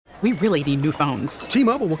We really need new phones.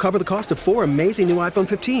 T-Mobile will cover the cost of 4 amazing new iPhone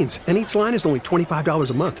 15s, and each line is only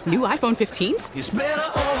 $25 a month. New iPhone 15s? It's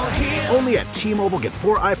better over here. Only at T-Mobile, get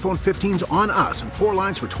 4 iPhone 15s on us and 4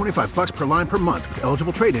 lines for $25 per line per month with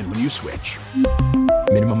eligible trade-in when you switch.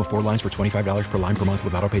 Minimum of 4 lines for $25 per line per month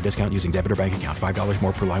with autopay discount using debit or bank account. $5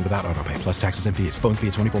 more per line without autopay, plus taxes and fees. Phone fee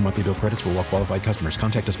at 24 monthly bill credits for well-qualified customers.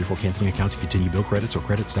 Contact us before canceling account to continue bill credits or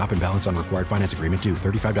credit stop and balance on required finance agreement due.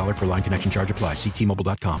 $35 per line connection charge applies. See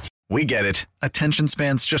T-Mobile.com. We get it. Attention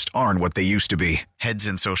spans just aren't what they used to be. Heads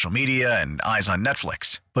in social media and eyes on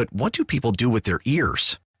Netflix. But what do people do with their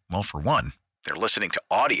ears? Well, for one, they're listening to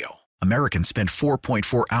audio. Americans spend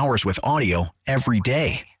 4.4 hours with audio every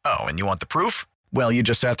day. Oh, and you want the proof? Well, you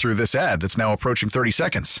just sat through this ad that's now approaching 30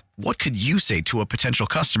 seconds. What could you say to a potential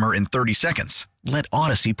customer in 30 seconds? Let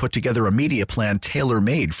Odyssey put together a media plan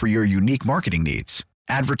tailor-made for your unique marketing needs.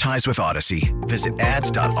 Advertise with Odyssey. Visit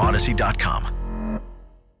ads.odyssey.com.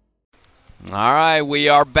 All right, we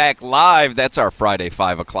are back live. That's our Friday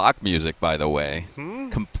 5 o'clock music, by the way.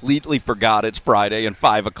 Completely forgot it's Friday and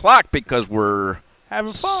 5 o'clock because we're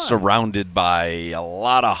having fun, surrounded by a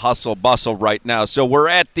lot of hustle bustle right now. So we're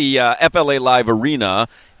at the FLA Live Arena,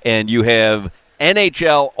 and you have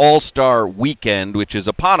NHL All-Star Weekend, which is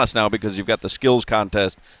upon us now because you've got the skills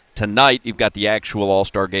contest tonight. You've got the actual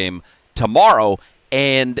All-Star game tomorrow.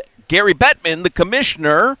 And Gary Bettman, the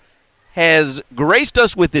commissioner, has graced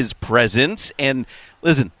us with his presence. And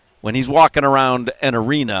listen, when he's walking around an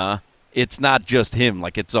arena, it's not just him.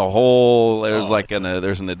 Like, it's a whole. There's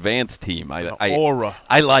there's an advanced team. Aura.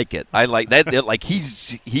 I like it. I like that. Like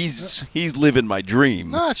he's living my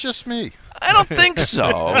dream. No, it's just me. I don't think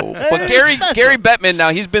so. But Gary Bettman, now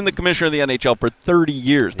he's been the commissioner of the NHL for 30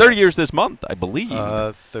 years. 30 years this month, I believe.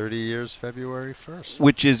 30 years February 1st.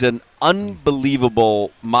 Which is an unbelievable,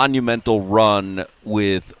 monumental run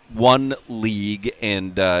with one league.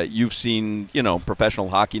 And you've seen, professional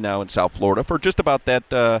hockey now in South Florida for just about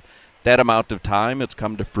that amount of time. It's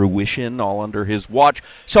come to fruition all under his watch.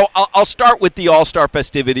 So I'll start with the All-Star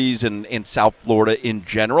festivities in South Florida in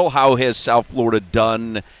general. How has South Florida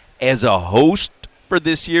done as a host for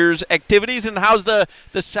this year's activities, and how's the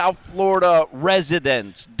South Florida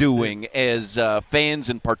residents doing as fans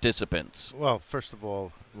and participants? Well, first of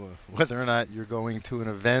all, whether or not you're going to an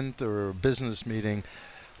event or a business meeting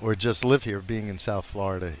or just live here, being in South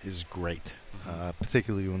Florida is great,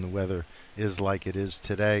 particularly when the weather is like it is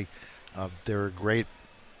today. There are great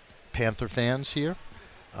Panther fans here.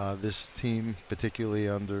 This team, particularly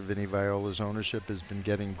under Vinny Viola's ownership, has been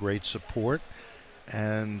getting great support.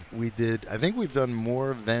 And I think we've done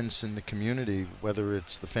more events in the community, whether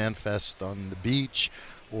it's the Fan Fest on the beach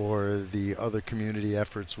or the other community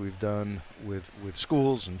efforts we've done with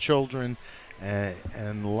schools and children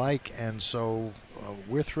and so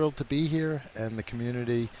we're thrilled to be here, and the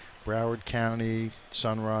community, Broward County,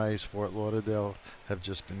 Sunrise, Fort Lauderdale, have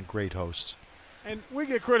just been great hosts. And we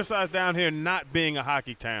get criticized down here not being a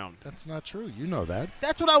hockey town. That's not true. You know that.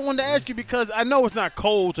 That's what I wanted to ask you, because I know it's not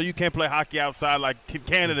cold, so you can't play hockey outside like in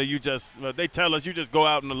Canada. They tell us you just go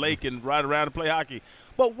out in the lake and ride around and play hockey.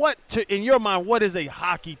 But in your mind, what is a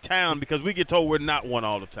hockey town? Because we get told we're not one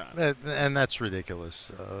all the time. And that's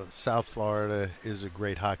ridiculous. South Florida is a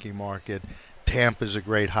great hockey market. Tampa's a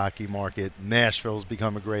great hockey market. Nashville's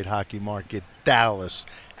become a great hockey market. Dallas,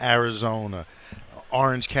 Arizona,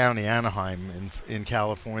 Orange County, Anaheim in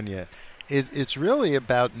California. It's really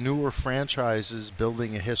about newer franchises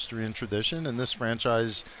building a history and tradition, and this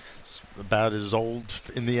franchise is about as old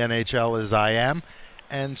in the NHL as I am.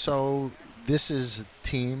 And so this is a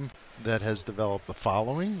team that has developed a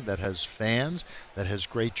following, that has fans, that has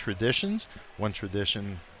great traditions. One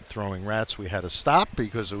tradition, throwing rats, we had to stop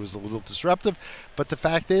because it was a little disruptive. But the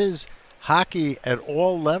fact is, hockey at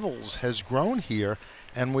all levels has grown here.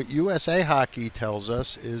 And what USA Hockey tells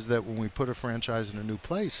us is that when we put a franchise in a new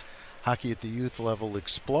place, hockey at the youth level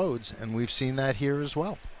explodes, and we've seen that here as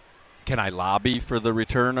well. Can I lobby for the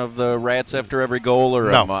return of the rats after every goal, or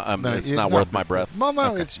it's not worth my breath? Well,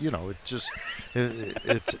 no, okay.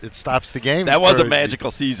 It stops the game. That was a magical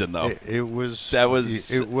season, though. It was a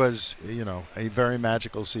very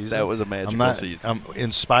magical season. That was a magical season.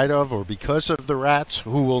 In spite of or because of the rats,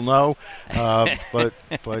 who will know? But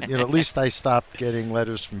at least I stopped getting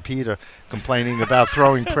letters from Peter complaining about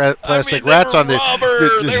throwing plastic rats on the.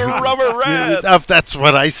 They were rubber rats. That's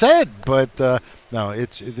what I said, but. No,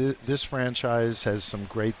 this franchise has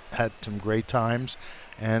had some great times,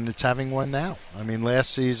 and it's having one now. I mean,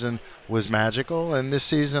 last season was magical, and this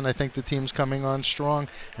season I think the team's coming on strong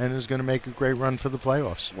and is going to make a great run for the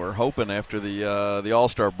playoffs. We're hoping after the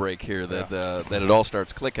All-Star break here that it all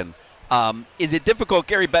starts clicking. Is it difficult?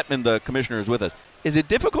 Gary Bettman, the commissioner, is with us. is it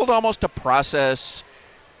difficult almost to process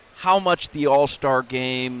how much the All-Star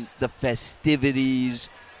game, the festivities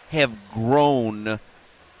have grown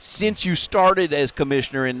since you started as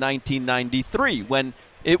commissioner in 1993 when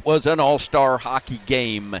it was an all-star hockey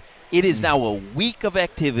game? It is now a week of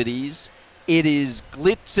activities. It is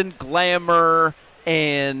glitz and glamour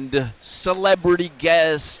and celebrity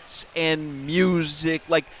guests and music.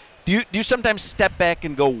 Like, do you sometimes step back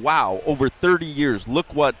and go, wow, over 30 years,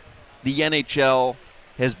 look what the NHL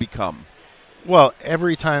has become? Well,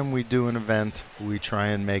 every time we do an event, we try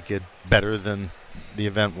and make it better than the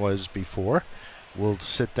event was before. We'll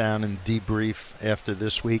sit down and debrief after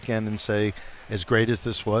this weekend and say, as great as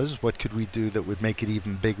this was, what could we do that would make it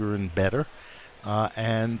even bigger and better?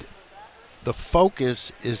 And the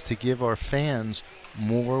focus is to give our fans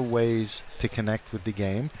more ways to connect with the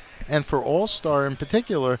game. And for All-Star in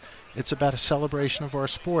particular, it's about a celebration of our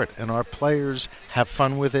sport. And our players have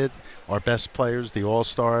fun with it, our best players, the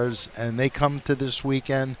All-Stars, and they come to this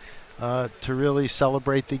weekend to really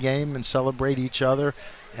celebrate the game and celebrate each other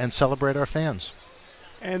and celebrate our fans.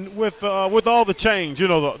 And with all the change,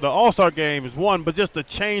 the All-Star game is one, but just the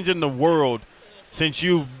change in the world since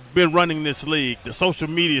you've been running this league, the social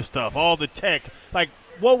media stuff, all the tech. Like,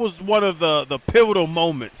 what was one of the pivotal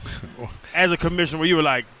moments as a commissioner where you were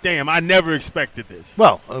like, damn, I never expected this?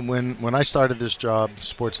 Well, when I started this job,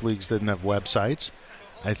 sports leagues didn't have websites.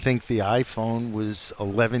 I think the iPhone was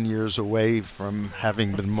 11 years away from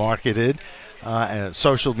having been marketed. And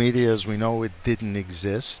social media, as we know, it didn't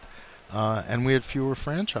exist. And we had fewer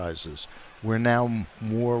franchises. We're now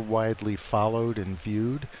more widely followed and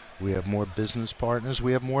viewed. We have more business partners.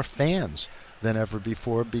 We have more fans than ever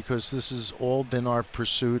before because this has all been our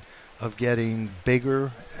pursuit of getting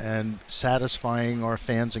bigger and satisfying our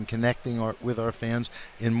fans and connecting with our fans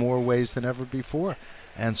in more ways than ever before.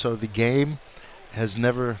 And so the game has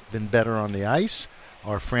never been better on the ice.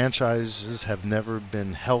 Our franchises have never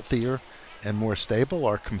been healthier and more stable.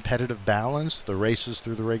 Our competitive balance, the races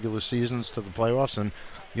through the regular seasons to the playoffs, and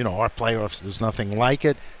our playoffs, there's nothing like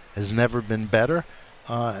it, has never been better.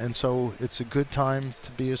 And so it's a good time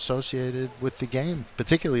to be associated with the game,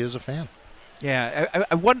 particularly as a fan. Yeah,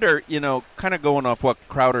 I wonder, kind of going off what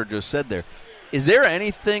Crowder just said there, is there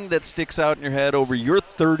anything that sticks out in your head over your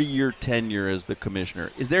 30-year tenure as the commissioner?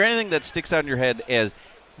 Is there anything that sticks out in your head as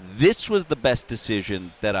this was the best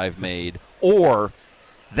decision that I've made, or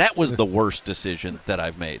that was the worst decision that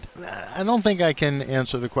I've made? I don't think I can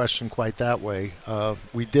answer the question quite that way.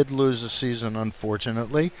 We did lose a season,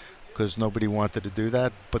 unfortunately, because nobody wanted to do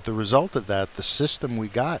that. But the result of that, the system we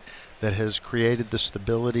got that has created the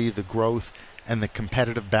stability, the growth, and the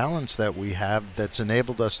competitive balance that we have that's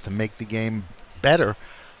enabled us to make the game better.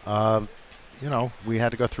 We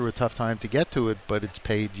had to go through a tough time to get to it, but it's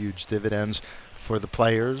paid huge dividends for the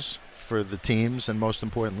players, for the teams, and most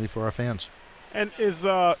importantly for our fans. And with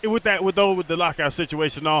the lockout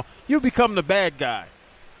situation, you become the bad guy.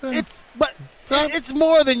 It's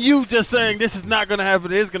more than you just saying this is not going to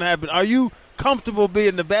happen. It is going to happen. Are you comfortable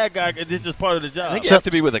being the bad guy? This is just part of the job. I think you have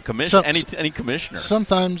to be with a commissioner. Any commissioner.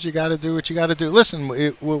 Sometimes you got to do what you got to do. Listen,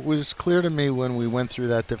 what was clear to me when we went through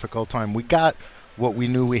that difficult time, we got what we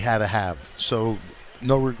knew we had to have. So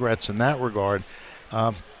no regrets in that regard.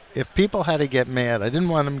 If people had to get mad, I didn't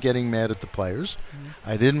want them getting mad at the players.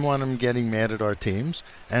 I didn't want them getting mad at our teams.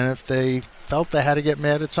 And if they felt they had to get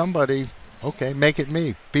mad at somebody, okay, make it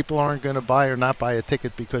me. People aren't going to buy or not buy a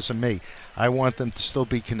ticket because of me. I want them to still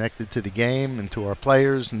be connected to the game and to our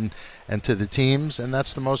players and to the teams, and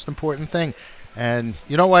that's the most important thing. And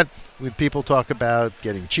you know what? When people talk about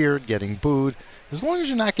getting cheered, getting booed, as long as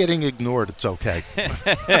you're not getting ignored, it's okay.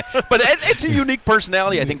 But it's a unique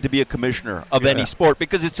personality, I think, to be a commissioner of any sport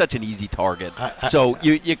because it's such an easy target. So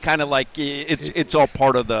you kind of like it's all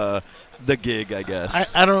part of the gig, I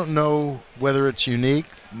guess. I don't know whether it's unique,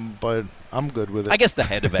 but I'm good with it. I guess the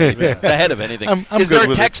head of anything. The head of anything. I'm Is there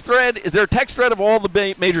good a text thread? Is there a text thread of all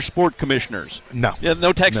the major sport commissioners? No. Yeah,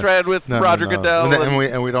 no text thread with Roger Goodell.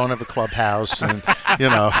 And we don't have a clubhouse, and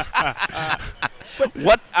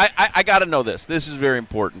What I got to know this. This is very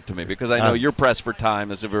important to me because I know you're pressed for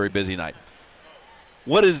time. It's a very busy night.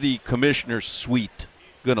 What is the commissioner's suite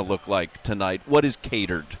going to look like tonight? What is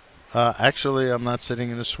catered? Actually, I'm not sitting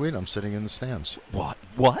in the suite. I'm sitting in the stands. What?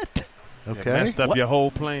 Okay. Messed up your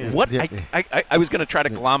whole plan. What? Yeah. I was going to try to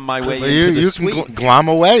glom my way into the suite. You can glom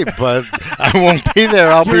away, but I won't be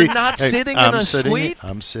there. You're not sitting in a suite?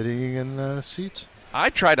 I'm sitting in the seats. I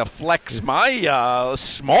try to flex my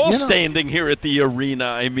small standing here at the arena.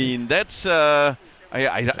 I mean, that's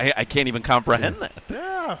I can't even comprehend that.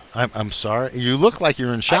 Yeah. I'm sorry. You look like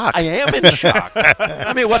you're in shock. I am in shock.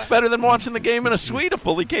 I mean, what's better than watching the game in a suite, a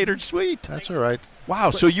fully catered suite? That's all right.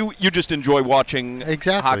 Wow. So you just enjoy watching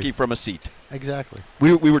hockey from a seat. Exactly.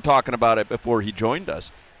 We were talking about it before he joined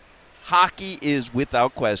us. Hockey is,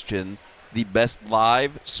 without question, the best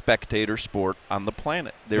live spectator sport on the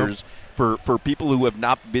planet. There's for people who have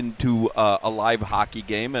not been to a live hockey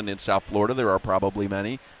game, and in South Florida there are probably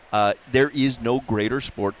many, there is no greater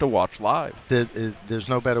sport to watch live. There's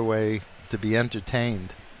no better way to be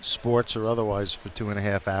entertained, sports or otherwise, for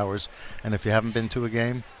 2.5 hours. And if you haven't been to a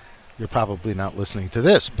game, you're probably not listening to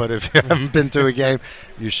this. But if you haven't been to a game,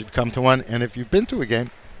 you should come to one. And if you've been to a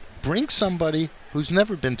game, bring somebody who's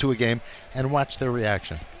never been to a game and watch their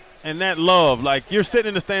reaction. And that love, like you're sitting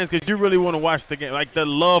in the stands because you really want to watch the game. Like the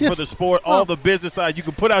love for the sport, all the business side, you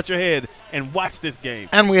can put out your head and watch this game.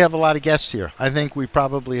 And we have a lot of guests here. I think we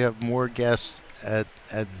probably have more guests at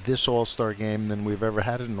this All-Star game than we've ever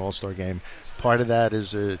had at an All-Star game. Part of that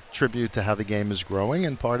is a tribute to how the game is growing,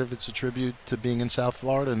 and part of it's a tribute to being in South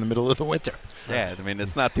Florida in the middle of the winter. Yeah, I mean,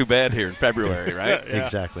 it's not too bad here in February, right? Yeah.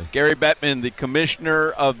 Exactly. Gary Bettman, the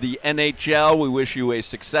commissioner of the NHL, we wish you a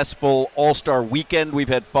successful All-Star weekend. We've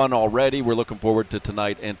had fun already. We're looking forward to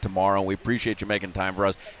tonight and tomorrow. We appreciate you making time for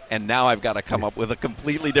us. And now I've got to come up with a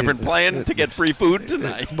completely different plan to get free food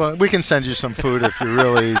tonight. Well, we can send you some food if you're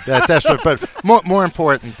really that desperate. But more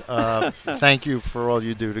important, thank you for all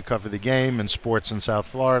you do to cover the game and sports in South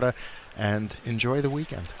Florida, and enjoy the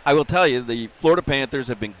weekend. I will tell you, the Florida Panthers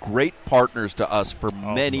have been great partners to us for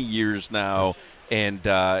many years now, and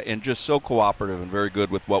just so cooperative and very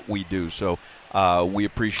good with what we do. So we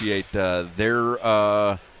appreciate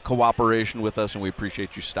their cooperation with us, and we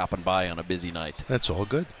appreciate you stopping by on a busy night. That's all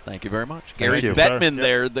good. Thank you very much. Thank Gary you, Bettman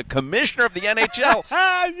there, the commissioner of the NHL.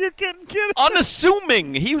 You couldn't get it.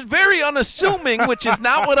 Unassuming. He was very unassuming, which is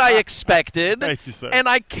not what I expected. Thank you, sir. And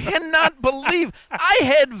I cannot believe I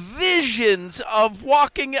had visions of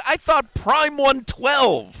walking. I thought Prime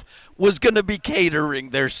 112 was going to be catering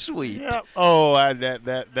their suite. Yep. Oh,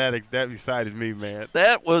 that excited me, man.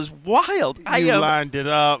 That was wild. You lined it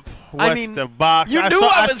up. I mean, the box? You knew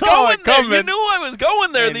I was going there. You knew I was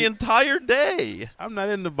going there And the entire day. I'm not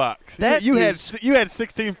in the box. That you is- had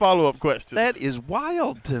 16 follow-up questions. That is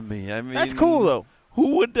wild to me. I mean, That's cool though.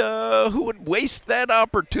 Who would waste that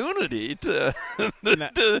opportunity to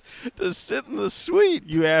to sit in the suite?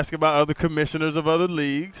 You ask about other commissioners of other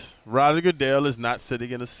leagues. Roger Goodell is not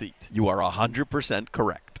sitting in a seat. You are 100%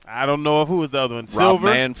 correct. I don't know who was the other one. Rob Silver?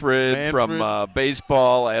 Manfred from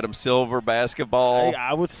baseball, Adam Silver basketball. Hey,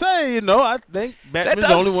 I would say, I think that Bettman's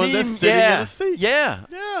the only one that's sitting in a seat. Yeah.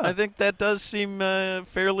 Yeah. I think that does seem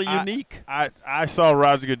fairly unique. I saw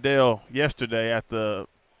Roger Goodell yesterday at the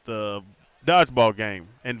dodgeball game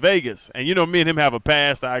in Vegas, and me and him have a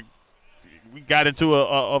past. We got into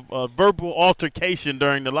a verbal altercation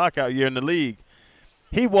during the lockout year in the league.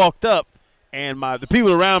 He walked up, and the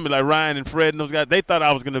people around me, like Ryan and Fred and those guys, they thought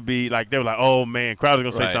I was going to be like, they were like, oh man, Crowder's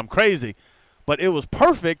going to say something crazy. But it was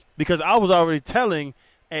perfect because I was already telling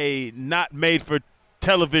a not made for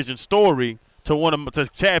television story to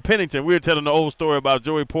Chad Pennington. We were telling the old story about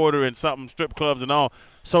Joey Porter and something strip clubs and all.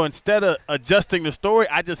 So instead of adjusting the story,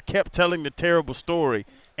 I just kept telling the terrible story.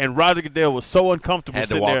 And Roger Goodell was so uncomfortable had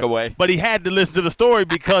to sitting walk there, away. But he had to listen to the story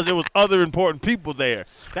because it was other important people there.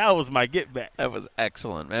 That was my get back. That was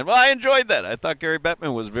excellent, man. Well, I enjoyed that. I thought Gary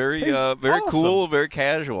Bettman was very awesome. cool, very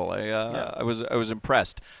casual. I was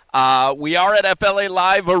impressed. We are at FLA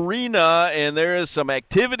Live Arena, and there is some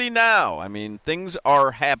activity now. I mean, things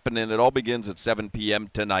are happening. It all begins at 7 p.m.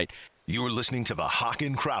 tonight. You're listening to the Hawk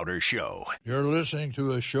and Crowder Show. You're listening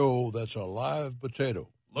to a show that's a live potato.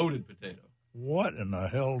 Loaded potato. What in the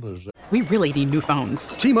hell does that? We really need new phones.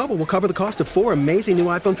 T-Mobile will cover the cost of 4 amazing new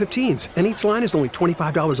iPhone 15s, and each line is only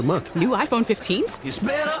 $25 a month. New iPhone 15s? It's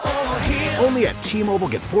better over here. Only at T-Mobile,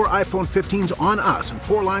 get 4 iPhone 15s on us and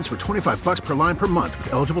 4 lines for $25 per line per month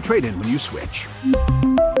with eligible trade-in when you switch.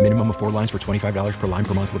 Minimum of 4 lines for $25 per line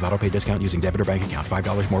per month with autopay discount using debit or bank account.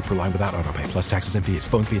 $5 more per line without autopay, plus taxes and fees.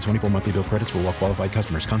 Phone fee at 24 monthly bill credits for well-qualified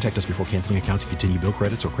customers. Contact us before canceling account to continue bill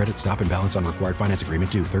credits or credit stop and balance on required finance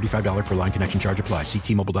agreement due. $35 per line connection charge applies. See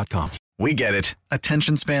T-Mobile.com. We get it.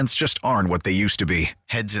 Attention spans just aren't what they used to be.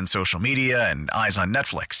 Heads in social media and eyes on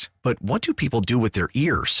Netflix. But what do people do with their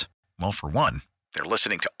ears? Well, for one, they're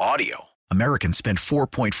listening to audio. Americans spend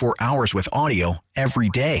 4.4 hours with audio every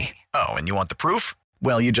day. Oh, and you want the proof?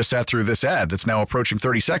 Well, you just sat through this ad that's now approaching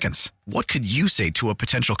 30 seconds. What could you say to a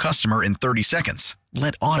potential customer in 30 seconds?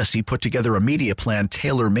 Let Odyssey put together a media plan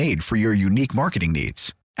tailor-made for your unique marketing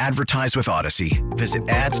needs. Advertise with Odyssey. Visit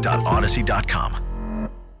ads.odyssey.com.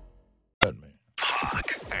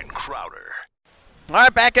 All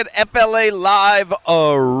right, back at FLA Live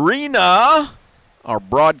Arena. Our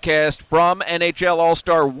broadcast from NHL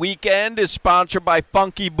All-Star Weekend is sponsored by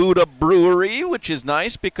Funky Buddha Brewery, which is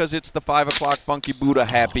nice because it's the 5 o'clock Funky Buddha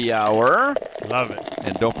happy hour. Love it.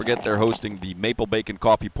 And don't forget they're hosting the Maple Bacon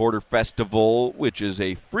Coffee Porter Festival, which is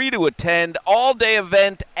a free-to-attend all-day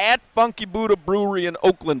event at Funky Buddha Brewery in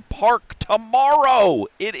Oakland Park tomorrow.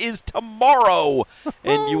 It is tomorrow,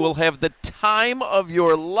 and you will have the time of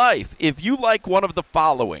your life. If you like one of the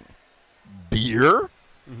following: beer,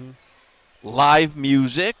 live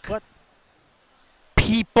music, What?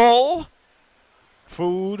 people,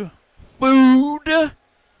 Food,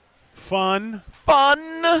 fun,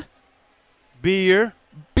 beer.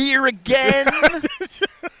 beer again.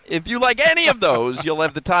 If you like any of those, you'll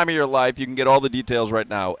have the time of your life. You can get all the details right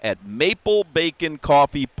now at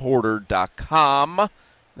maplebaconcoffeeporter.com.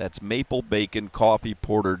 That's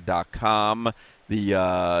maplebaconcoffeeporter.com.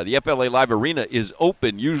 The FLA Live Arena is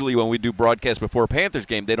open. Usually when we do broadcast before a Panthers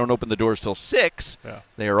game, they don't open the doors till 6. Yeah.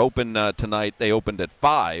 They are open tonight. They opened at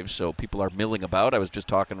 5, so people are milling about. I was just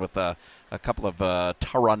talking with a couple of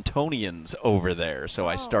Torontonians over there, so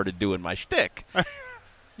I started doing my shtick.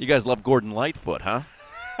 You guys love Gordon Lightfoot, huh?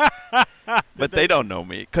 But they don't know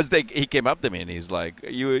me because he came up to me and he's like,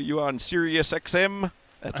 "You on Sirius XM?"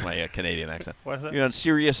 That's my Canadian accent. What's that? You on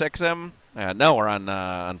Sirius XM? No, we're on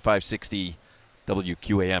 560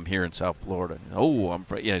 WQAM here in South Florida. Oh, I'm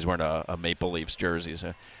from. Yeah, he's wearing a Maple Leafs jersey.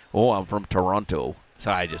 So, I'm from Toronto.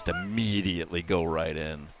 So I just immediately go right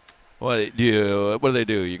in. What do they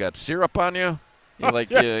do? You got syrup on you? You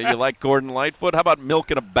like Gordon Lightfoot? How about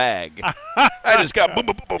milk in a bag? I just got boom,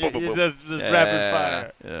 boom, boom, boom, boom, boom. Just rapid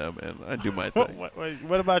fire. Yeah, man. I do my thing.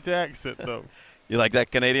 What about your accent, though? You like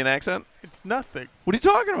that Canadian accent? It's nothing. What are you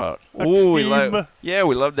talking about? We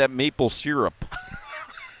love that maple syrup.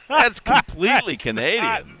 That's completely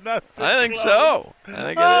Canadian. I think so. I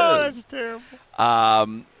think it is. That's terrible.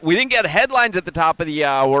 We didn't get headlines at the top of the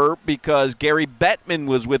hour because Gary Bettman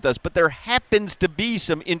was with us, but there happens to be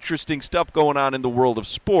some interesting stuff going on in the world of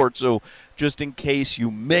sports. So just in case you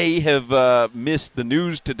may have missed the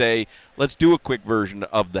news today, let's do a quick version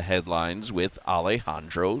of the headlines with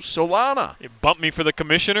Alejandro Solana. You bumped me for the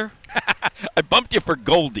commissioner? I bumped you for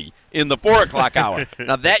Goldie in the 4 o'clock hour.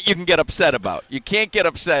 Now that you can get upset about. You can't get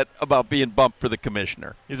upset about being bumped for the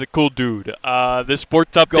commissioner. He's a cool dude. This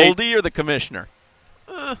sports update. Goldie or the commissioner?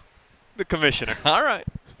 The commissioner. All right.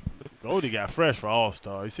 Goldie got fresh for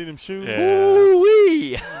All-Star. You see them shoes? Yeah.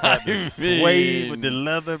 Ooh-wee. Suede with the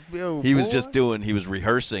leather. He was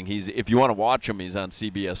rehearsing. If you want to watch him, he's on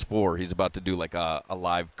CBS 4. He's about to do like a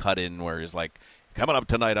live cut-in where he's like, coming up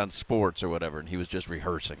tonight on sports or whatever, and he was just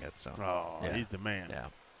rehearsing it. So, yeah. He's the man. Yeah.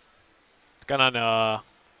 It's got on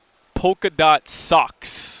polka dot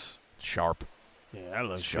socks. Sharp. Yeah, that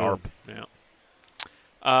looks sharp. Good.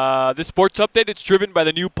 Yeah. This sports update, it's driven by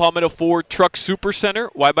the new Palmetto Ford Truck Super Center.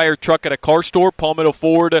 Why buy your truck at a car store? Palmetto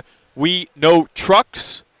Ford, we know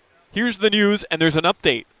trucks. Here's the news, and there's an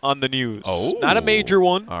update on the news. Oh. Not a major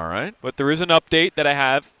one. All right. But there is an update that I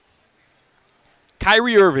have.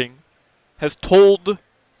 Kyrie Irving has told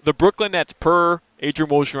the Brooklyn Nets, per Adrian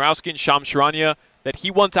Wojnarowski and Shams Charania, that he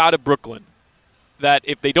wants out of Brooklyn. That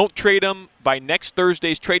if they don't trade him by next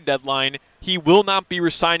Thursday's trade deadline, he will not be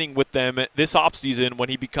re-signing with them this offseason when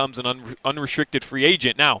he becomes an unrestricted free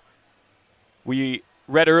agent. Now, we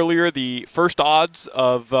read earlier the first odds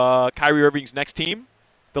of Kyrie Irving's next team.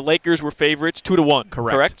 The Lakers were favorites 2-1.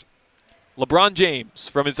 Correct? LeBron James,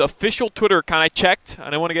 from his official Twitter account, I checked. I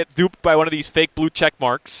don't want to get duped by one of these fake blue check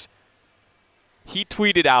marks. He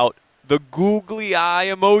tweeted out the googly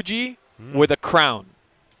eye emoji with a crown.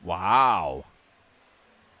 Wow.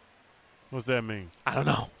 What's that mean? I don't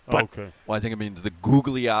know. Okay. Well, I think it means the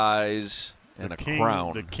googly eyes and a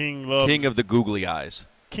crown. The king of the googly eyes.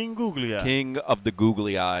 King Googly Eye. King of the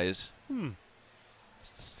googly eyes.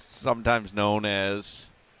 Sometimes known as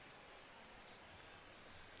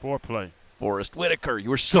foreplay. Forrest Whitaker. You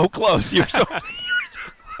were so close. You were so close.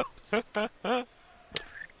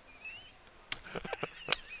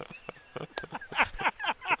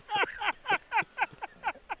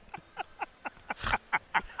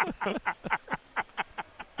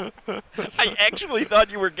 I actually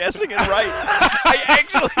thought you were guessing it right.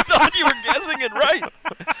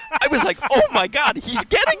 I was like, oh, my God, he's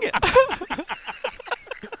getting it.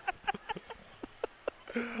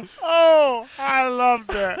 Oh, I love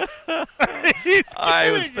that. I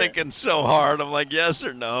was thinking so hard. I'm like, yes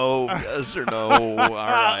or no, yes or no. All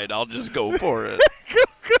right, I'll just go for it.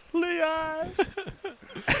 Googly eyes.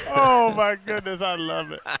 Oh, my goodness, I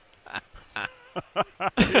love it.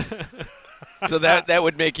 So that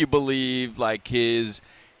would make you believe like his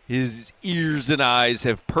his ears and eyes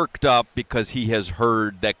have perked up because he has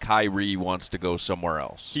heard that Kyrie wants to go somewhere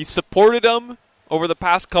else. He supported him over the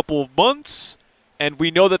past couple of months, and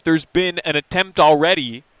we know that there's been an attempt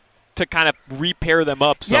already to kind of repair them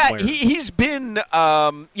up somewhere. Yeah, he's been,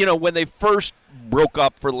 when they first broke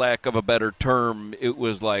up, for lack of a better term, it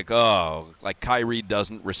was like Kyrie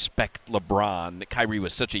doesn't respect LeBron. Kyrie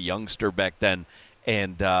was such a youngster back then,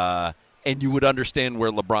 and you would understand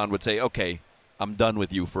where LeBron would say, okay, I'm done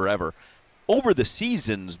with you forever. Over the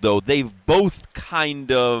seasons, though, they've both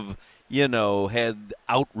kind of, had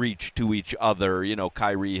outreach to each other.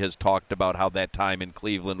 Kyrie has talked about how that time in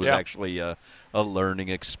Cleveland was actually a learning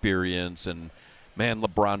experience, and man,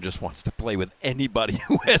 LeBron just wants to play with anybody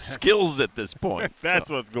who has skills at this point. That's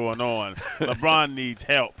what's going on. LeBron needs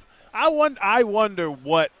help. I wonder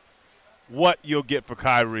what you'll get for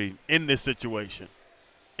Kyrie in this situation.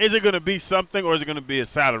 Is it going to be something, or is it going to be a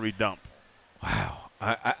salary dump? Wow.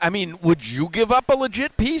 I mean, would you give up a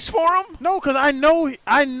legit piece for him? No, because I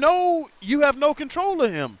know you have no control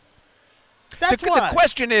of him. That's why. The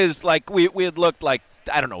question is, like, we had looked like,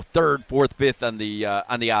 I don't know, third, fourth, fifth on the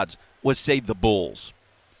odds, was, say, the Bulls.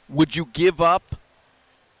 Would you give up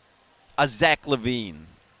a Zach LaVine?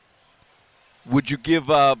 Would you give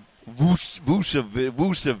up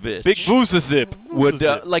Vucevic? Big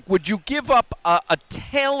Vucevic. Would you give up a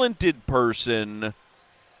talented person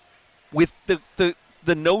with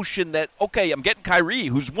the notion that, okay, I'm getting Kyrie,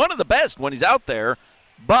 who's one of the best when he's out there,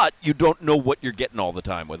 but you don't know what you're getting all the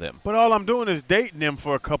time with him. But all I'm doing is dating him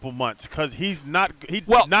for a couple months because he's not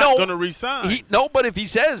going to resign. But if he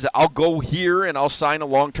says, I'll go here and I'll sign a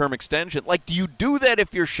long-term extension, do you do that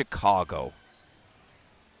if you're Chicago?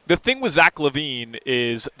 The thing with Zach LaVine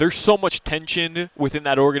is there's so much tension within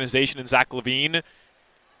that organization and Zach LaVine.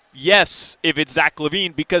 Yes, if it's Zach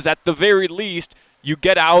LaVine, because at the very least, you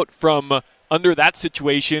get out from under that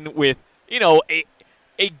situation with,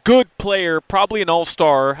 a good player, probably an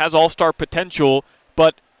all-star, has all-star potential,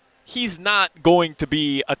 but he's not going to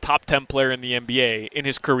be a top 10 player in the NBA in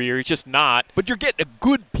his career. He's just not. But you're getting a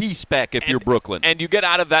good piece back if you're Brooklyn. And you get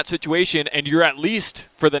out of that situation, and you're at least,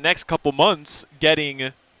 for the next couple months, getting,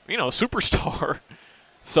 a superstar.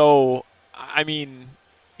 So, I mean,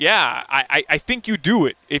 yeah, I think you do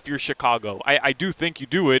it if you're Chicago. I do think you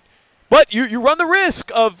do it. But you run the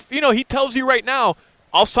risk of, he tells you right now,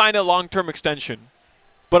 I'll sign a long-term extension,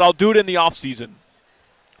 but I'll do it in the offseason.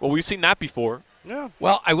 Well, we've seen that before. Yeah.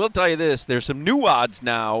 Well, I will tell you this. There's some new odds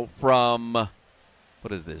now from,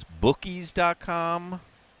 what is this, Bookies.com?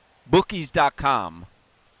 Bookies.com.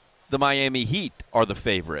 The Miami Heat are the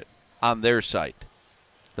favorite on their site.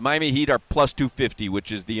 The Miami Heat are plus 250,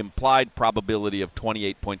 which is the implied probability of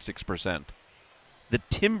 28.6%. The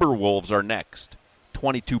Timberwolves are next.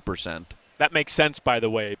 22%. That makes sense, by the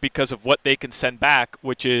way, because of what they can send back,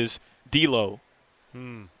 which is D'Lo.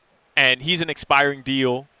 And he's an expiring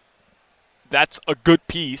deal. That's a good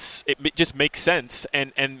piece. It just makes sense.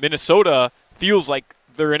 And Minnesota feels like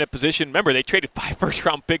they're in a position. Remember, they traded 5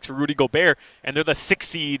 first-round picks for Rudy Gobert, and they're the 6th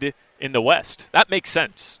seed in the West. That makes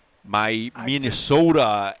sense. My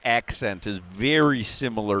Minnesota accent is very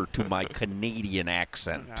similar to my Canadian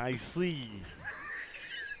accent. I see.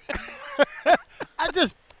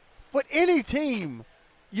 But any team,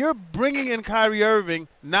 you're bringing in Kyrie Irving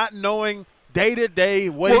not knowing day-to-day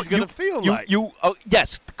what he's going to feel like.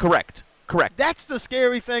 Yes, correct. That's the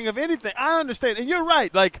scary thing of anything. I understand. And you're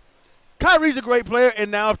right. Kyrie's a great player,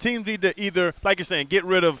 and now if teams need to either, like you're saying, get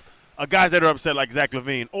rid of guys that are upset like Zach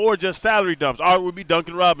LaVine or just salary dumps. It would be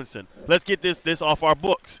Duncan Robinson. Let's get this off our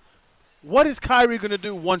books. What is Kyrie going to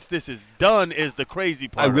do once this is done is the crazy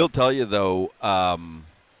part. I will tell you, though,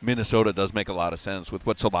 Minnesota does make a lot of sense with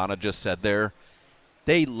what Solana just said there.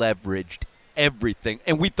 They leveraged everything,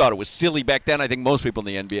 and we thought it was silly back then. I think most people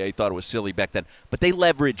in the NBA thought it was silly back then, but they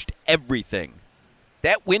leveraged everything.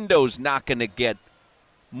 That window's not going to get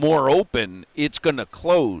more open. It's going to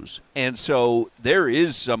close, and so there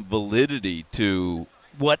is some validity to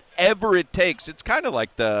whatever it takes. It's kind of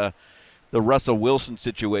like the Russell Wilson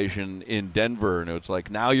situation in Denver, and it's like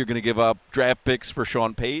now you're going to give up draft picks for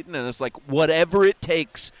Sean Payton, and it's like whatever it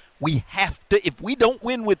takes, we have to. If we don't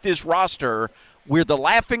win with this roster, we're the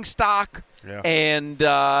laughing stock, and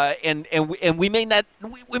we may not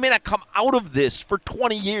come out of this for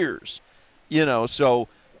 20 years, So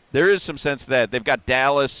there is some sense that they've got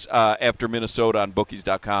Dallas after Minnesota on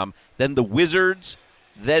Bookies.com, then the Wizards,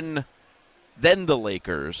 then the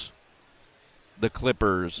Lakers, the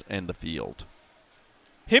Clippers, and the Field.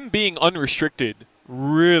 Him being unrestricted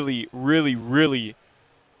really, really, really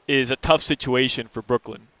is a tough situation for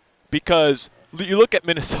Brooklyn because you look at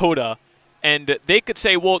Minnesota and they could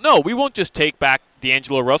say, well, no, we won't just take back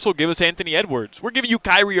D'Angelo Russell, give us Anthony Edwards. We're giving you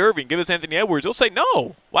Kyrie Irving, give us Anthony Edwards. They'll say,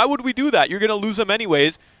 no, why would we do that? You're going to lose him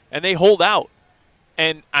anyways, and they hold out.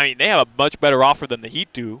 And, I mean, they have a much better offer than the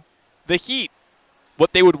Heat do. The Heat,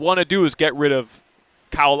 what they would want to do is get rid of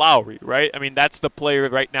Kyle Lowry, right? I mean, that's the player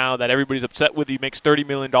right now that everybody's upset with. He makes $30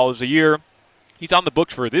 million a year. He's on the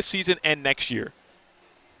books for this season and next year.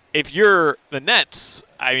 If you're the Nets,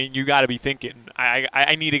 I mean, you got to be thinking,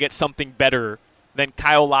 I need to get something better than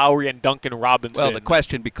Kyle Lowry and Duncan Robinson. Well, the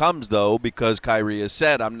question becomes, though, because Kyrie has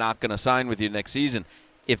said, I'm not going to sign with you next season.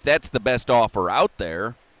 If that's the best offer out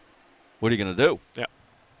there, what are you going to do? Yeah.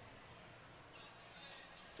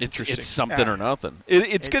 Interesting. It's something or nothing.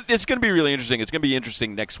 It's going to be really interesting. It's going to be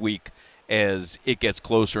interesting next week as it gets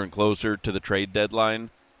closer and closer to the trade deadline.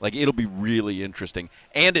 Like, it'll be really interesting.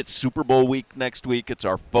 And it's Super Bowl week next week. It's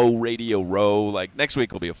our faux Radio Row. Like, next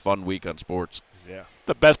week will be a fun week on sports. Yeah.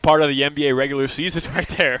 The best part of the NBA regular season right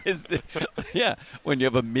there. Yeah. When you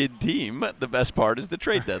have a mid-team, the best part is the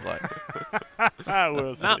trade deadline.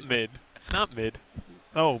 Not mid. Not mid.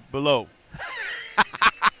 Oh, below.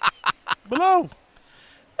 Below.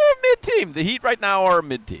 They're a mid-team. The Heat right now are a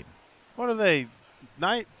mid-team. What are they?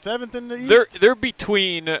 9th, 7th in the East? They're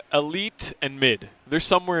between elite and mid. They're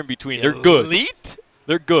somewhere in between. They're good. Elite?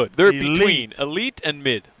 They're good. They're Elite. between elite and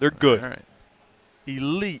mid. They're good. All right.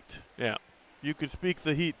 Elite. Yeah. You could speak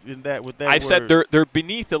the Heat in that with that I word. said they're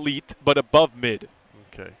beneath elite but above mid.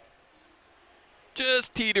 Okay.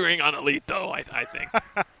 Just teetering on elite, though, I think.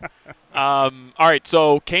 All right,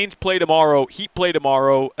 so Canes play tomorrow. Heat play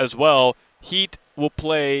tomorrow as well. Heat will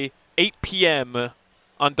play 8 p.m.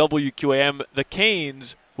 on WQAM. The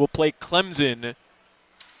Canes will play Clemson,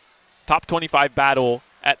 top 25 battle,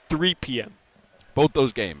 at 3 p.m. Both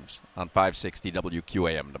those games on 560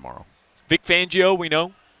 WQAM tomorrow. Vic Fangio, we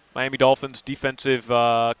know, Miami Dolphins defensive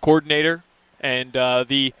coordinator. And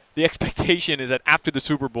the expectation is that after the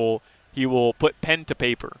Super Bowl, he will put pen to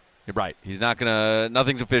paper. You're right. He's not going to –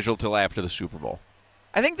 nothing's official till after the Super Bowl.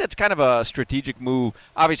 I think that's kind of a strategic move.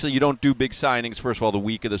 Obviously, you don't do big signings, first of all, the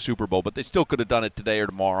week of the Super Bowl, but they still could have done it today or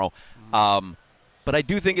tomorrow. But I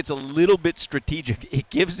do think it's a little bit strategic. It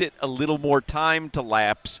gives it a little more time to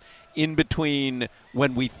lapse in between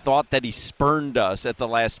when we thought that he spurned us at the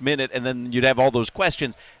last minute, and then you'd have all those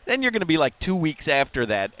questions. Then you're going to be like 2 weeks after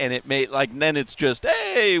that, and it may like then it's just,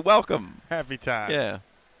 hey, welcome. Happy time. Yeah.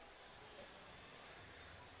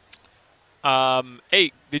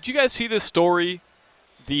 Hey, did you guys see this story?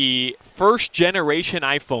 The first generation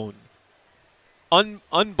iPhone,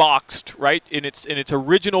 unboxed, right, in its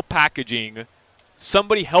original packaging,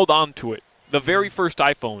 somebody held on to it. The very first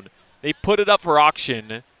iPhone. They put it up for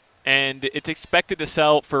auction, and it's expected to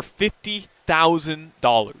sell for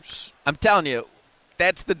 $50,000. I'm telling you,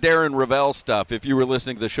 that's the Darren Ravel stuff. If you were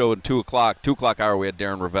listening to the show at 2 o'clock hour, we had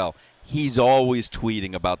Darren Ravel. He's always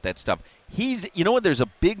tweeting about that stuff. You know what there's a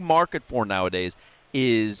big market for nowadays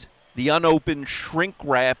is the unopened,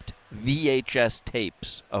 shrink-wrapped VHS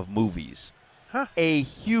tapes of movies. Huh. A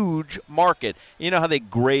huge market. You know how they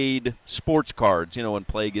grade sports cards, when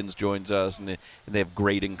Plagans joins us, and they have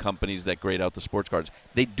grading companies that grade out the sports cards.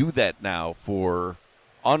 They do that now for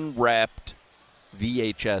unwrapped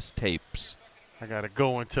VHS tapes. I got to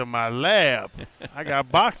go into my lab. I got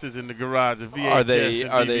boxes in the garage of VHS Are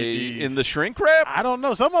and they DVDs. in the shrink wrap? I don't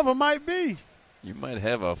know. Some of them might be. You might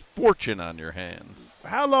have a fortune on your hands.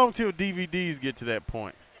 How long till DVDs get to that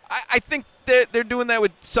point? I think they're doing that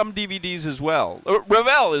with some DVDs as well.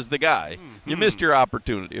 Ravel is the guy. Mm-hmm. You missed your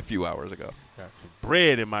opportunity a few hours ago. Got some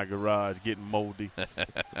bread in my garage getting moldy.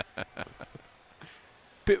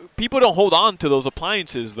 People don't hold on to those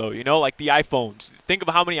appliances, though, like the iPhones. Think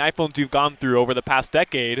of how many iPhones you've gone through over the past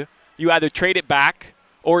decade. You either trade it back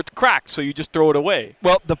or it's cracked, so you just throw it away.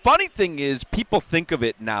 Well, the funny thing is people think of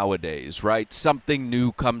it nowadays, right? Something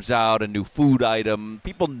new comes out, a new food item.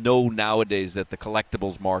 People know nowadays that the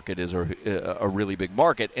collectibles market is a really big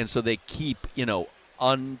market, and so they keep,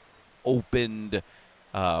 unopened,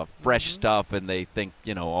 fresh stuff, and they think,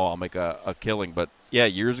 I'll make a killing. But, yeah,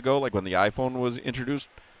 years ago, like when the iPhone was introduced,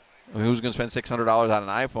 who's going to spend $600 on an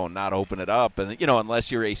iPhone, not open it up? And,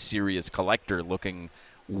 unless you're a serious collector looking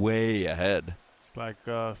way ahead. Like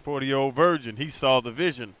 40-year-old virgin. He saw the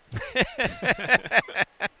vision.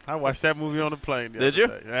 I watched that movie on the plane the Did other you?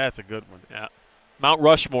 day. That's a good one. Yeah. Mount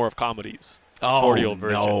Rushmore of comedies. Oh, 40-year-old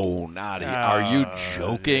virgin. No, not even. Are you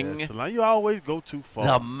joking? Yes. You always go too far.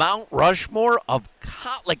 The Mount Rushmore of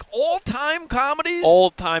all-time comedies?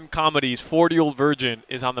 All-time comedies. 40-year-old virgin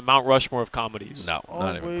is on the Mount Rushmore of comedies. No,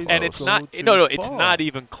 not even close. And it's not. No, it's not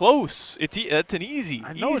even close. That's an easy.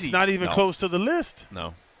 I know it's not even close to the list.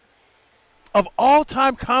 No. of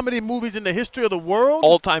all-time comedy movies in the history of the world?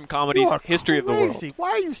 All-time comedies, You are history of the world. crazy. Why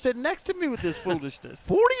are you sitting next to me with this foolishness?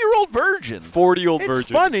 40-year-old virgin. 40-year-old It's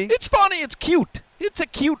virgin. funny. It's funny. It's cute. It's a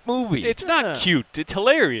cute movie. It's not cute. It's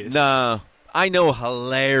hilarious. No, I know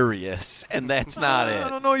hilarious, and that's not it. I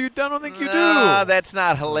don't know. I don't think you do. That's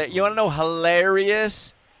not hilarious. You want to know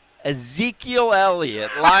hilarious? Ezekiel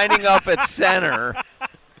Elliott lining up at center,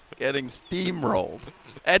 getting steamrolled.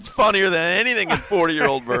 That's funnier than anything in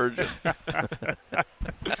 40-year-old virgin.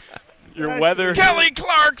 Your weather. Kelly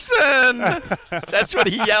Clarkson! That's what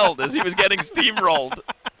he yelled as he was getting steamrolled.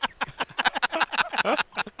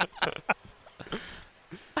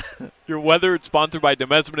 Your weather is sponsored by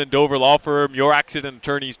Demesman and Dover Law Firm,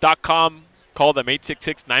 YourAccidentAttorneys.com. Call them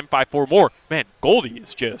 866-954-MORE. Man, Goldie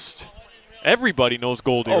is just – everybody knows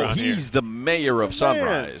Goldie around here. He's the mayor of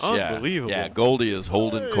Sunrise. Yeah. Unbelievable. Yeah, Goldie is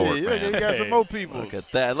holding court, man. You got some more people. Look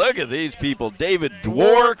at that. Look at these people. David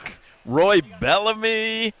Dwork, Roy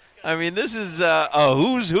Bellamy. I mean, this is a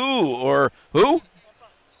who's who or who?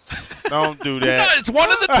 Don't do that. No, it's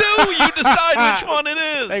one of the two. You decide which one it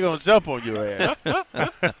is. They're going to jump on your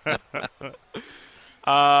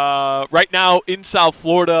ass. Right now in South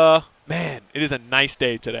Florida, man, it is a nice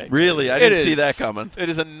day today. Really? I didn't see that coming. It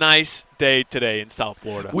is a nice day today in South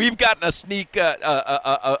Florida. We've gotten a sneak,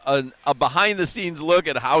 a behind-the-scenes look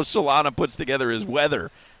at how Solana puts together his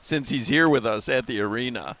weather since he's here with us at the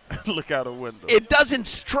arena. Look out a window. It doesn't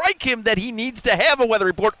strike him that he needs to have a weather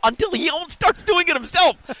report until he starts doing it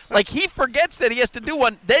himself. Like, he forgets that he has to do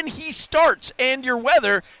one. Then he starts, and your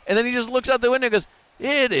weather, and then he just looks out the window and goes,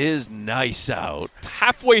 it is nice out.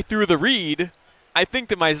 Halfway through the read, I think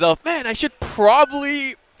to myself, man, I should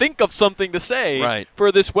probably think of something to say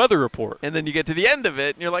for this weather report. And then you get to the end of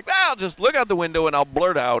it, and you're like, well, I'll just look out the window, and I'll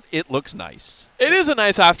blurt out, it looks nice. It is a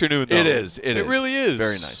nice afternoon, though. It is. It really is.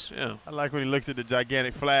 Very nice. Yeah. I like when he looks at the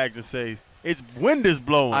gigantic flags and says, "Its wind is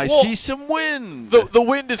blowing." I see some wind. The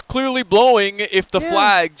wind is clearly blowing if the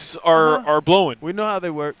flags are blowing. We know how they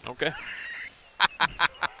work. Okay.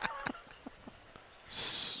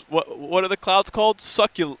 What are the clouds called?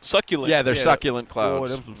 Succulent. Yeah, they're succulent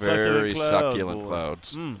clouds. Boy, very succulent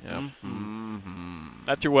clouds. Mm-hmm. Yep.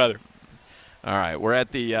 That's your weather. All right, we're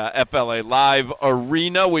at the FLA Live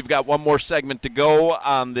Arena. We've got one more segment to go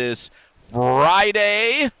on this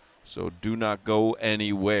Friday, so do not go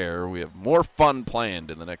anywhere. We have more fun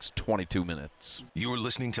planned in the next 22 minutes. You're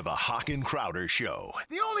listening to the Hawk and Crowder Show.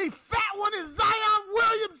 The only fat one is Zion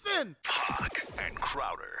Williamson. Hawk and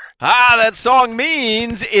Crowder. That song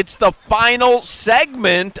means it's the final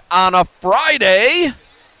segment on a Friday.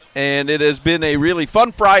 And it has been a really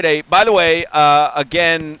fun Friday. By the way,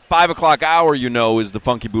 again, 5 o'clock hour, is the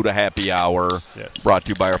Funky Buddha Happy Hour, brought to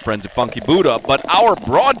you by our friends at Funky Buddha. But our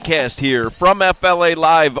broadcast here from FLA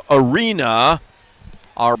Live Arena,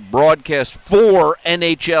 our broadcast for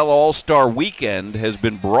NHL All-Star Weekend, has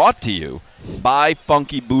been brought to you by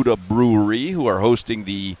Funky Buddha Brewery, who are hosting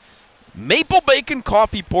the Maple Bacon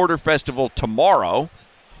Coffee Porter Festival tomorrow.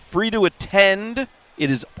 Free to attend.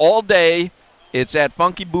 It is all day. It's at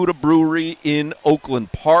Funky Buddha Brewery in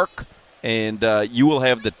Oakland Park, and you will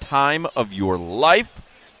have the time of your life.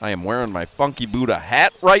 I am wearing my Funky Buddha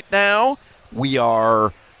hat right now. We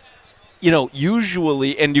are,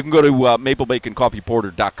 usually, and you can go to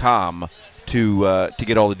maplebaconcoffeeporter.com to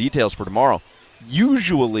get all the details for tomorrow.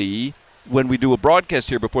 Usually, when we do a broadcast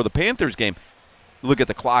here before the Panthers game, look at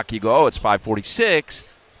the clock, you go, it's 5:46.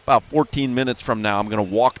 About 14 minutes from now, I'm going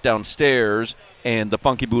to walk downstairs, and the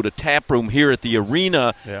Funky Buddha tap room here at the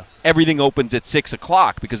arena, everything opens at 6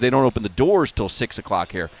 o'clock because they don't open the doors till 6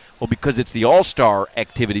 o'clock here. Well, because it's the All-Star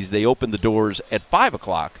activities, they open the doors at 5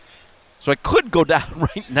 o'clock. So I could go down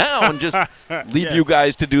right now and just leave you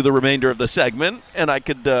guys to do the remainder of the segment, and I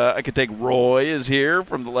could take Roy is here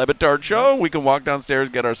from the Levitard Show. We can walk downstairs,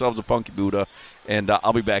 get ourselves a Funky Buddha, and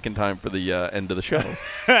I'll be back in time for the end of the show.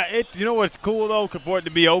 What's cool, though, for it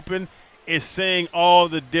to be open is seeing all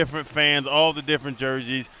the different fans, all the different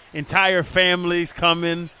jerseys, entire families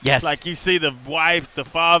coming. Yes. Like you see the wife, the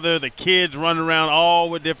father, the kids running around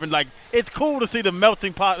all with different, it's cool to see the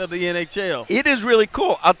melting pot of the NHL. It is really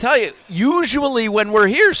cool. I'll tell you, usually when we're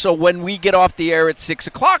here, so when we get off the air at 6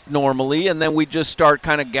 o'clock normally, and then we just start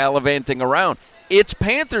kind of gallivanting around, it's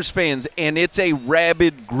Panthers fans, and it's a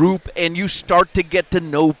rabid group, and you start to get to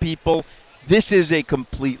know people. This is a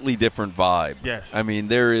completely different vibe. Yes. I mean,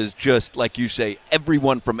 there is just, like you say,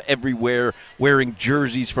 everyone from everywhere wearing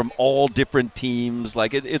jerseys from all different teams.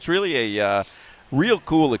 Like, it's really a real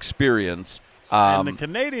cool experience. And the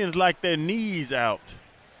Canadians like their knees out.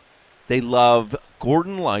 They love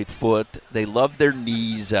Gordon Lightfoot. They love their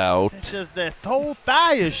knees out. It's just that whole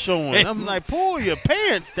thigh is showing. I'm like, pull your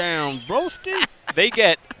pants down, broski. They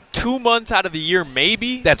get 2 months out of the year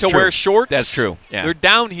maybe That's to true. wear shorts. That's true. Yeah. They're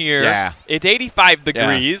down here. Yeah. It's 85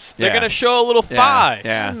 degrees. Yeah. They're going to show a little thigh.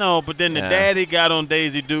 Yeah. No, but then the daddy got on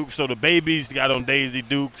Daisy Dukes, so the babies got on Daisy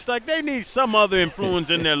Dukes. Like, they need some other influence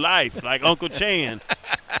in their life, like Uncle Chan.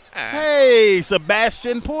 Hey,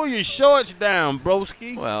 Sebastian, pull your shorts down,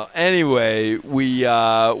 broski. Well, anyway, we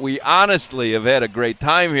honestly have had a great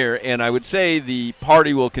time here, and I would say the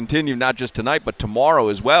party will continue not just tonight but tomorrow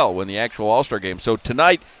as well when the actual All-Star game. So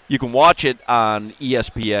tonight you can watch it on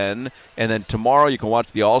ESPN, and then tomorrow you can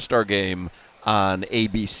watch the All-Star game on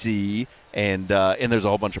ABC, and there's a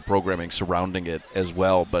whole bunch of programming surrounding it as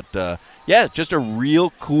well. But, yeah, just a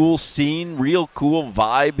real cool scene, real cool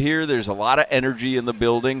vibe here. There's a lot of energy in the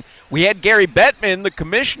building. We had Gary Bettman, the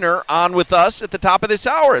commissioner, on with us at the top of this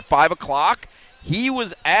hour at 5 o'clock. He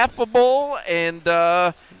was affable and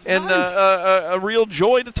nice. A real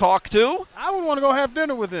joy to talk to. I would want to go have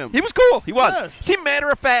dinner with him. He was cool. He was. Yes. See, matter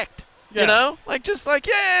of fact. Yeah. You know,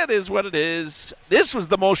 yeah, it is what it is. This was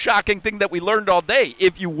the most shocking thing that we learned all day.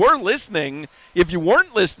 If you weren't listening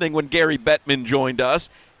when Gary Bettman joined us,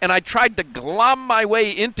 and I tried to glom my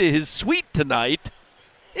way into his suite tonight,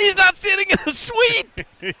 he's not sitting in a suite.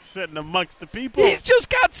 He's sitting amongst the people. He's just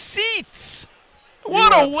got seats.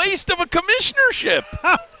 What a waste of a commissionership.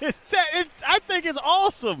 I think it's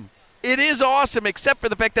awesome. It is awesome, except for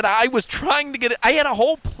the fact that I was trying to get it. I had a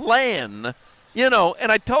whole plan. You know,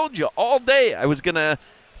 and I told you all day I was gonna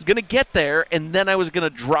get there, and then I was gonna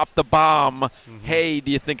drop the bomb. Mm-hmm. Hey, do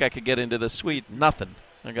you think I could get into the suite? Nothing.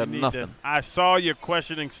 I got nothing. I saw your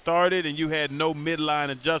questioning started, and you had no midline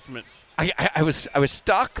adjustments. I was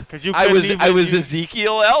stuck because you. I was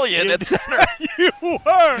Ezekiel Elliott at center. You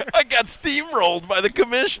were. I got steamrolled by the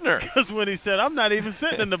commissioner. Because when he said, "I'm not even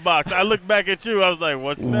sitting in the box," I looked back at you. I was like,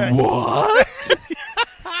 "What's next?" What?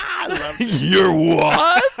 You're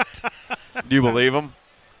what? Do you believe him?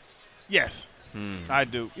 Yes, I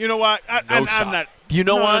do. You know what? I'm not. You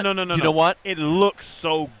know what? No. You know what? It looks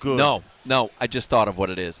so good. No. I just thought of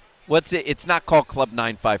what it is. What's it? It's not called Club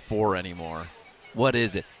 954 anymore. What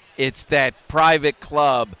is it? It's that private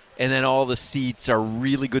club, and then all the seats are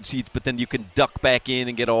really good seats, but then you can duck back in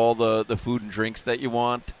and get all the food and drinks that you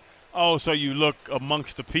want. Oh, so you look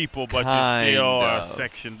amongst the people, but you still are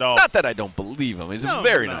sectioned off. Not that I don't believe him. He's a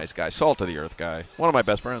very nice guy, salt of the earth guy. One of my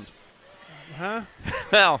best friends. Huh?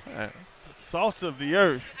 Well, salt of the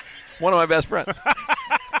earth. One of my best friends.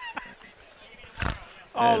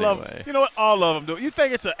 All of them. You know what? All of them do. You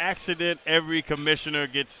think it's an accident every commissioner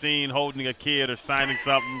gets seen holding a kid or signing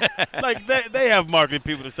something? Like, they have marketing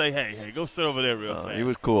people to say, hey, go sit over there real fast. He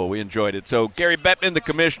was cool. We enjoyed it. So Gary Bettman, the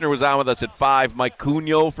commissioner, was on with us at 5. Mike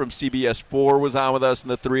Cugno from CBS 4 was on with us in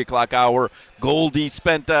the 3 o'clock hour. Goldie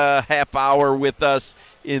spent a half hour with us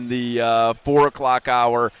in the 4 o'clock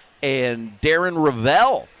hour. And Darren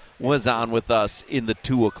Ravel was on with us in the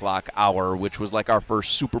 2 o'clock hour, which was like our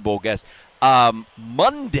first Super Bowl guest.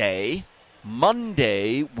 Monday,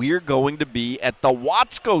 we're going to be at the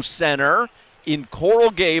Watsco Center in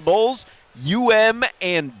Coral Gables, UM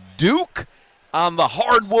and Duke on the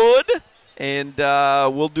hardwood. And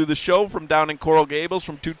we'll do the show from down in Coral Gables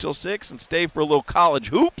from 2 till 6 and stay for a little college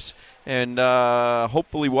hoops and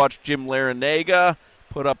hopefully watch Jim Larinaga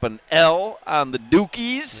put up an L on the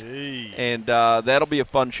Dukies. Hey. And that'll be a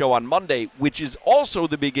fun show on Monday, which is also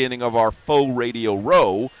the beginning of our faux Radio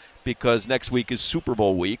Row, because next week is Super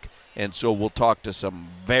Bowl week, and so we'll talk to some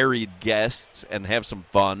varied guests and have some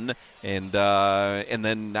fun. And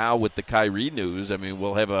then now with the Kyrie news, I mean,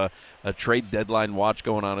 we'll have a trade deadline watch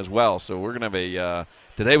going on as well. So we're going to have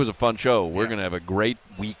today was a fun show. We're going to have a great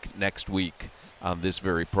week next week on this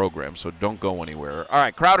very program, so don't go anywhere. All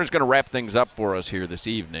right, Crowder's going to wrap things up for us here this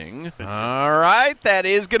evening. All right, that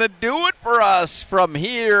is going to do it for us from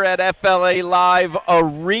here at FLA Live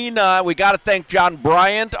Arena. We got to thank John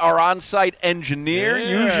Bryant, our on-site engineer.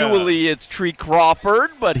 Yeah. Usually it's Tree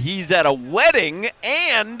Crawford, but he's at a wedding,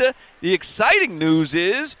 and the exciting news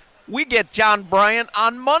is we get John Bryant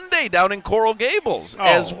on Monday down in Coral Gables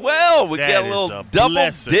as well. We get a little double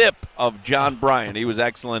dip of John Bryant. He was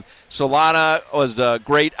excellent. Solana was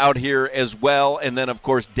great out here as well. And then, of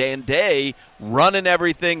course, Dan Day running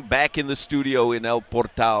everything back in the studio in El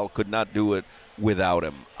Portal. Could not do it without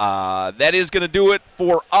him. That is going to do it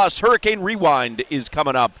for us. Hurricane Rewind is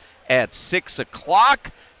coming up at 6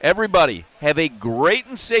 o'clock. Everybody, have a great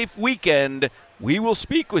and safe weekend. We will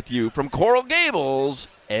speak with you from Coral Gables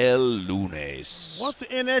El Lunes. What's the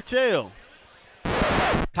NHL?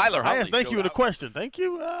 Tyler, thank you for the question. Thank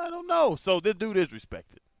you. I don't know. So this dude is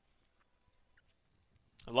respected.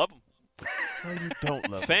 I love him. No, you don't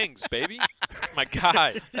love him. Fangs, baby. My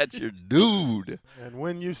guy. That's your dude. And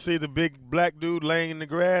when you see the big black dude laying in the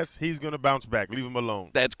grass, he's going to bounce back. Leave him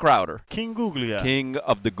alone. That's Crowder. King Googly Eye. King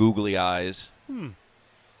of the googly eyes.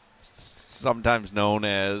 Sometimes known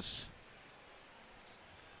as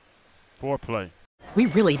foreplay. We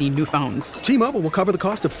really need new phones. T-Mobile will cover the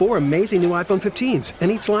cost of 4 amazing new iPhone 15s, and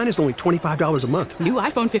each line is only $25 a month. New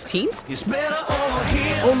iPhone 15s? It's better over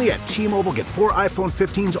here. Only at T-Mobile, get 4 iPhone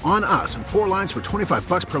 15s on us and 4 lines for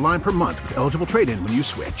 $25 per line per month with eligible trade-in when you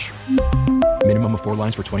switch. Minimum of 4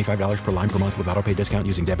 lines for $25 per line per month with autopay discount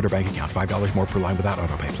using debit or bank account. $5 more per line without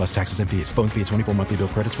autopay, plus taxes and fees. Phone fee at 24 monthly bill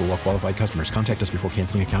credits for well-qualified customers. Contact us before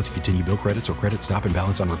canceling account to continue bill credits or credit stop and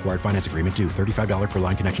balance on required finance agreement due. $35 per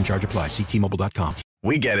line connection charge applies. See T-Mobile.com.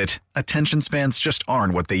 We get it. Attention spans just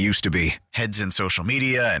aren't what they used to be. Heads in social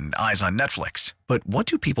media and eyes on Netflix. But what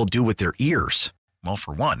do people do with their ears? Well,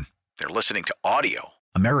 for one, they're listening to audio.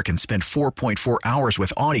 Americans spend 4.4 hours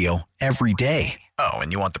with audio every day. Oh,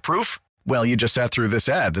 and you want the proof? Well, you just sat through this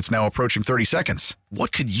ad that's now approaching 30 seconds.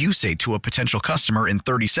 What could you say to a potential customer in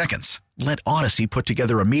 30 seconds? Let Odyssey put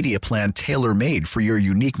together a media plan tailor-made for your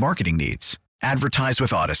unique marketing needs. Advertise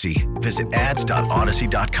with Odyssey. Visit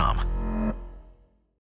ads.odyssey.com.